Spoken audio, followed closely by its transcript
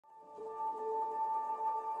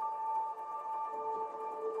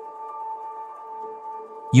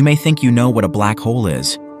You may think you know what a black hole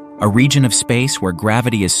is, a region of space where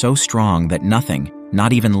gravity is so strong that nothing,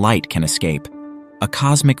 not even light, can escape. A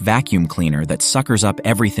cosmic vacuum cleaner that suckers up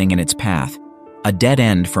everything in its path, a dead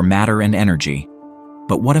end for matter and energy.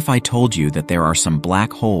 But what if I told you that there are some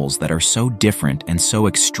black holes that are so different and so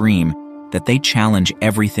extreme that they challenge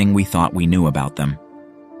everything we thought we knew about them?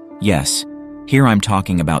 Yes, here I'm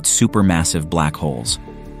talking about supermassive black holes,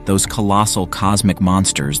 those colossal cosmic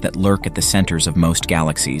monsters that lurk at the centers of most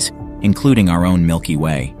galaxies, including our own Milky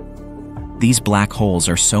Way. These black holes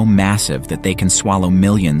are so massive that they can swallow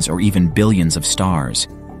millions or even billions of stars,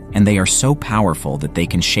 and they are so powerful that they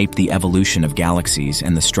can shape the evolution of galaxies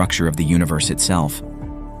and the structure of the universe itself.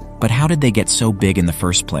 But how did they get so big in the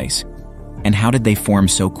first place? And how did they form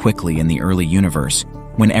so quickly in the early universe,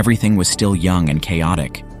 when everything was still young and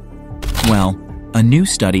chaotic? Well, a new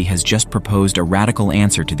study has just proposed a radical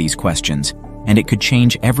answer to these questions, and it could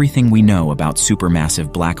change everything we know about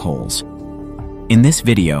supermassive black holes. In this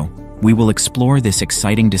video, we will explore this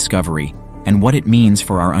exciting discovery and what it means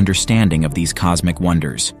for our understanding of these cosmic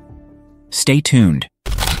wonders. Stay tuned.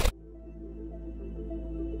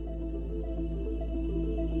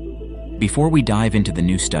 Before we dive into the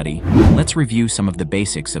new study, let's review some of the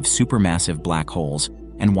basics of supermassive black holes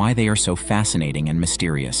and why they are so fascinating and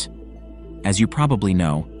mysterious. As you probably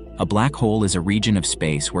know, a black hole is a region of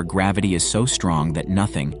space where gravity is so strong that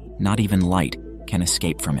nothing, not even light, can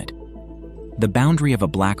escape from it. The boundary of a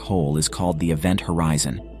black hole is called the event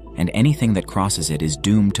horizon, and anything that crosses it is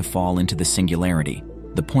doomed to fall into the singularity,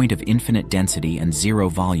 the point of infinite density and zero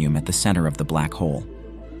volume at the center of the black hole.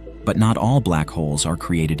 But not all black holes are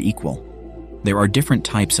created equal. There are different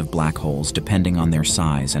types of black holes depending on their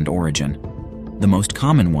size and origin. The most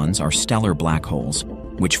common ones are stellar black holes,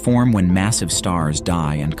 which form when massive stars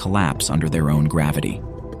die and collapse under their own gravity.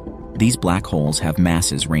 These black holes have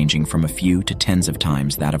masses ranging from a few to tens of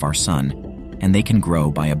times that of our Sun, and they can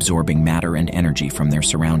grow by absorbing matter and energy from their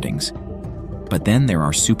surroundings. But then there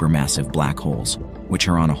are supermassive black holes, which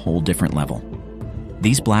are on a whole different level.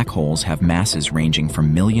 These black holes have masses ranging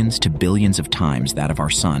from millions to billions of times that of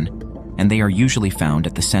our Sun, and they are usually found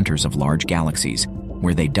at the centers of large galaxies,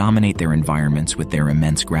 where they dominate their environments with their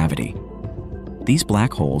immense gravity. These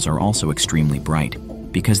black holes are also extremely bright,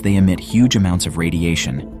 because they emit huge amounts of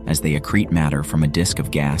radiation as they accrete matter from a disk of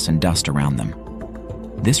gas and dust around them.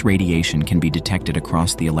 This radiation can be detected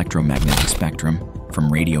across the electromagnetic spectrum,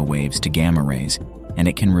 from radio waves to gamma rays, and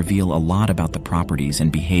it can reveal a lot about the properties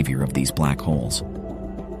and behavior of these black holes.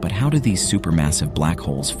 But how do these supermassive black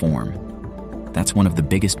holes form? That's one of the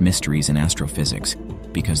biggest mysteries in astrophysics,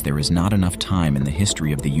 because there is not enough time in the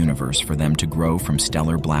history of the universe for them to grow from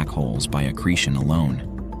stellar black holes by accretion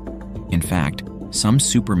alone. In fact, some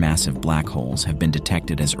supermassive black holes have been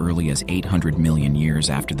detected as early as 800 million years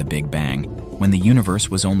after the Big Bang, when the universe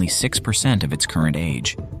was only 6% of its current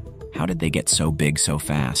age. How did they get so big so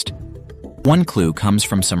fast? One clue comes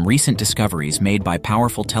from some recent discoveries made by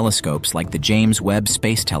powerful telescopes like the James Webb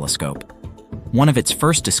Space Telescope. One of its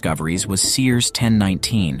first discoveries was Sears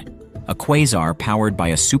 1019, a quasar powered by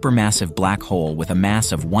a supermassive black hole with a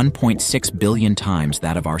mass of 1.6 billion times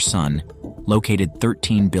that of our Sun, located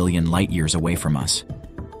 13 billion light-years away from us.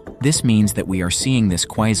 This means that we are seeing this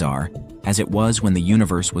quasar as it was when the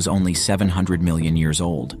universe was only 700 million years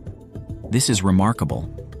old. This is remarkable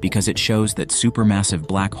because it shows that supermassive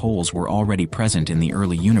black holes were already present in the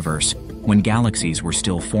early universe when galaxies were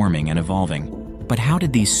still forming and evolving. But how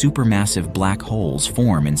did these supermassive black holes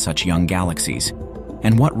form in such young galaxies?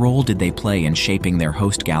 And what role did they play in shaping their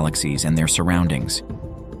host galaxies and their surroundings?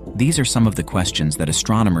 These are some of the questions that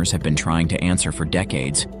astronomers have been trying to answer for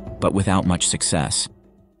decades, but without much success.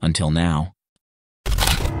 Until now.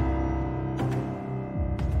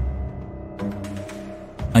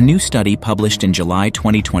 A new study published in July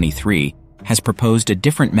 2023 has proposed a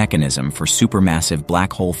different mechanism for supermassive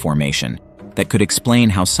black hole formation that could explain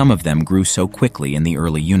how some of them grew so quickly in the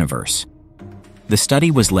early universe. The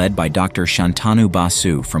study was led by Dr. Shantanu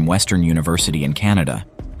Basu from Western University in Canada,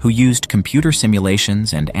 who used computer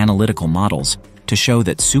simulations and analytical models to show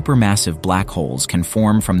that supermassive black holes can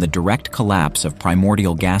form from the direct collapse of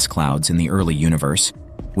primordial gas clouds in the early universe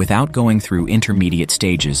without going through intermediate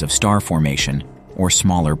stages of star formation or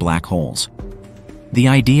smaller black holes. The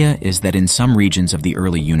idea is that in some regions of the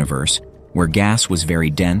early universe, where gas was very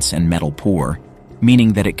dense and metal poor,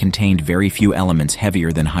 meaning that it contained very few elements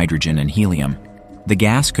heavier than hydrogen and helium, the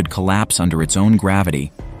gas could collapse under its own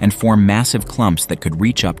gravity and form massive clumps that could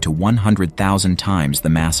reach up to 100,000 times the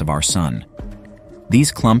mass of our Sun.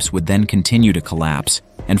 These clumps would then continue to collapse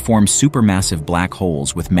and form supermassive black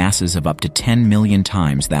holes with masses of up to 10 million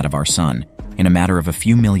times that of our Sun in a matter of a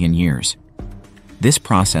few million years. This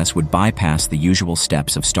process would bypass the usual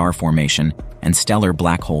steps of star formation and stellar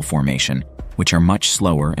black hole formation, which are much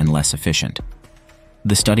slower and less efficient.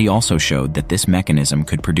 The study also showed that this mechanism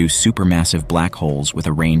could produce supermassive black holes with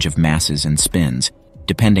a range of masses and spins,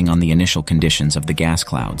 depending on the initial conditions of the gas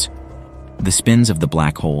clouds. The spins of the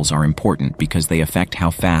black holes are important because they affect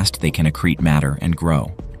how fast they can accrete matter and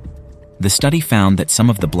grow. The study found that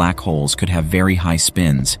some of the black holes could have very high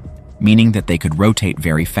spins, meaning that they could rotate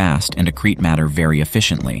very fast and accrete matter very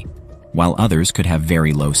efficiently, while others could have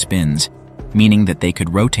very low spins, meaning that they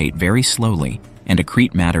could rotate very slowly and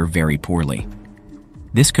accrete matter very poorly.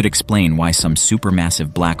 This could explain why some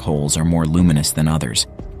supermassive black holes are more luminous than others,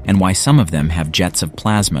 and why some of them have jets of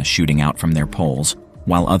plasma shooting out from their poles,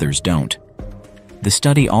 while others don't. The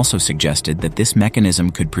study also suggested that this mechanism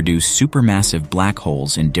could produce supermassive black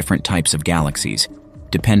holes in different types of galaxies,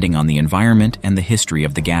 depending on the environment and the history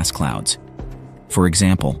of the gas clouds. For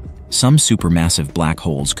example, some supermassive black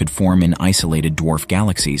holes could form in isolated dwarf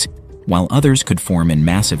galaxies, while others could form in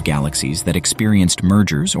massive galaxies that experienced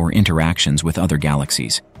mergers or interactions with other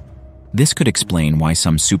galaxies. This could explain why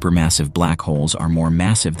some supermassive black holes are more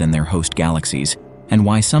massive than their host galaxies, and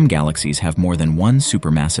why some galaxies have more than one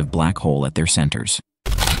supermassive black hole at their centers.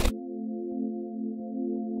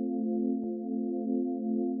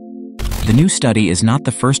 The new study is not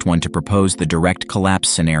the first one to propose the direct collapse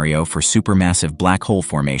scenario for supermassive black hole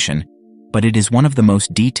formation, but it is one of the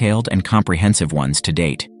most detailed and comprehensive ones to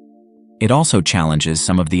date. It also challenges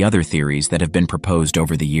some of the other theories that have been proposed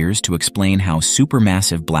over the years to explain how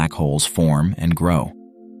supermassive black holes form and grow.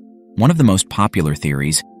 One of the most popular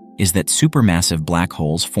theories is that supermassive black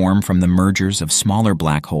holes form from the mergers of smaller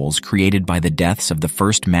black holes created by the deaths of the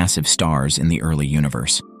first massive stars in the early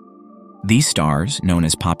universe. These stars, known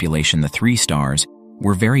as population 3 stars,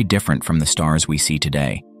 were very different from the stars we see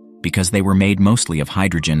today, because they were made mostly of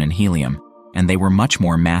hydrogen and helium, and they were much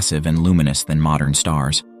more massive and luminous than modern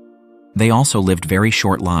stars. They also lived very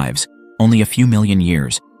short lives, only a few million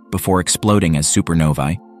years, before exploding as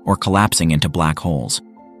supernovae or collapsing into black holes.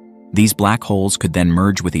 These black holes could then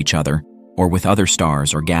merge with each other or with other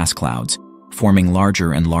stars or gas clouds, forming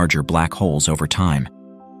larger and larger black holes over time.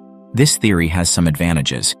 This theory has some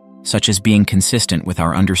advantages, such as being consistent with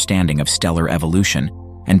our understanding of stellar evolution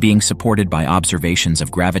and being supported by observations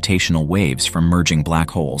of gravitational waves from merging black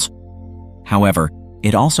holes. However,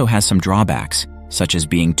 it also has some drawbacks, such as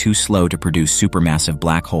being too slow to produce supermassive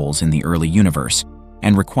black holes in the early universe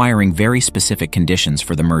and requiring very specific conditions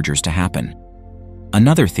for the mergers to happen.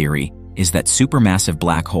 Another theory is that supermassive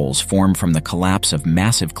black holes form from the collapse of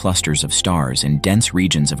massive clusters of stars in dense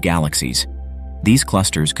regions of galaxies. These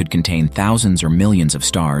clusters could contain thousands or millions of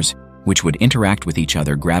stars, which would interact with each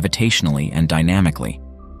other gravitationally and dynamically.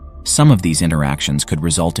 Some of these interactions could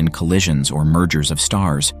result in collisions or mergers of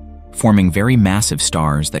stars, forming very massive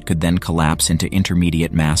stars that could then collapse into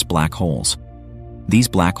intermediate mass black holes. These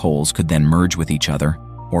black holes could then merge with each other,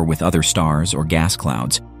 or with other stars or gas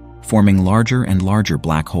clouds, forming larger and larger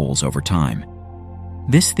black holes over time.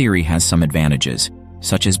 This theory has some advantages,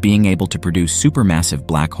 such as being able to produce supermassive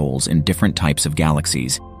black holes in different types of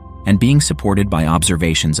galaxies, and being supported by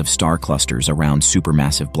observations of star clusters around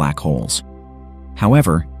supermassive black holes.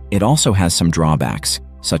 However, it also has some drawbacks,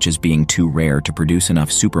 such as being too rare to produce enough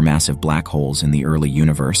supermassive black holes in the early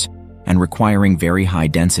universe, and requiring very high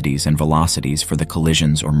densities and velocities for the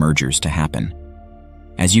collisions or mergers to happen.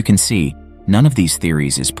 As you can see, none of these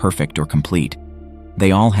theories is perfect or complete.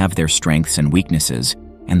 They all have their strengths and weaknesses,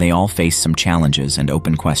 and they all face some challenges and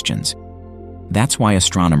open questions. That's why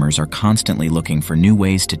astronomers are constantly looking for new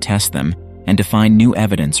ways to test them and to find new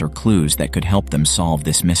evidence or clues that could help them solve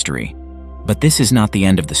this mystery. But this is not the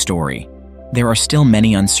end of the story. There are still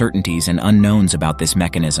many uncertainties and unknowns about this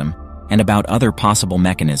mechanism and about other possible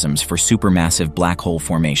mechanisms for supermassive black hole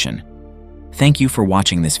formation. Thank you for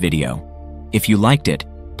watching this video. If you liked it,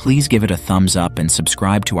 please give it a thumbs up and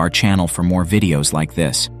subscribe to our channel for more videos like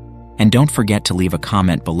this. And don't forget to leave a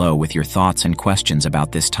comment below with your thoughts and questions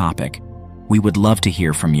about this topic. We would love to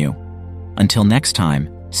hear from you. Until next time,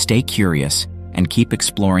 stay curious and keep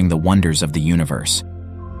exploring the wonders of the universe.